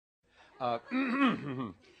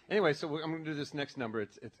Anyway, so I'm going to do this next number.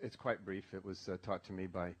 It's quite brief. It was taught to me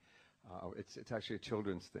by. It's actually a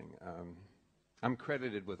children's thing. I'm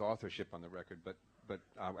credited with authorship on the record, but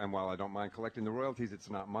and while I don't mind collecting the royalties, it's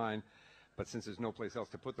not mine. But since there's no place else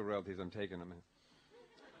to put the royalties, I'm taking them.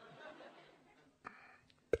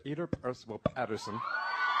 Peter Percival Patterson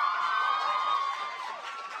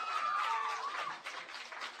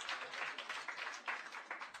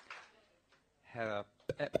had a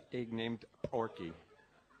pet pig named Porky.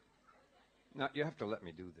 Now, you have to let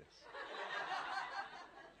me do this.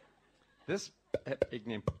 This pet pig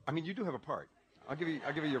named... I mean, you do have a part. I'll give you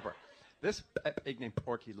your part. This pet pig named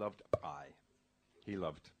Porky loved pie. He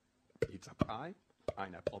loved pizza pie,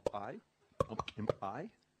 pineapple pie, pumpkin pie,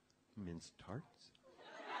 minced tarts.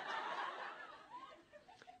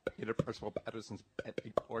 Peter Percival Patterson's pet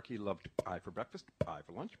pig Porky loved pie for breakfast, pie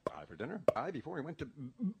for lunch, pie for dinner, pie before he went to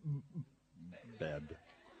bed.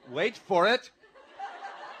 Wait for it!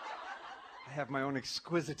 I have my own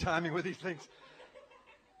exquisite timing with these things.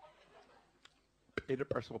 Peter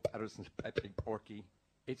Percival Patterson's pet pig Porky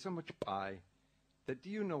ate so much pie that, do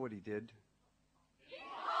you know what he did?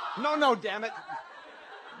 No, damn it.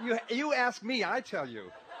 You ask me, I tell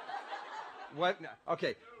you. What?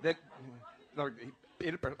 Okay.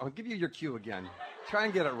 I'll give you your cue again. Try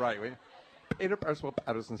and get it right, will you? Peter Percival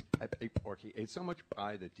Patterson's pet pig Porky ate so much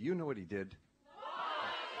pie that, do you know what he did?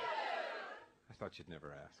 I thought you'd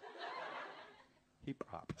never ask. He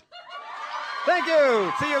popped. Thank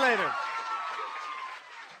you. See you later.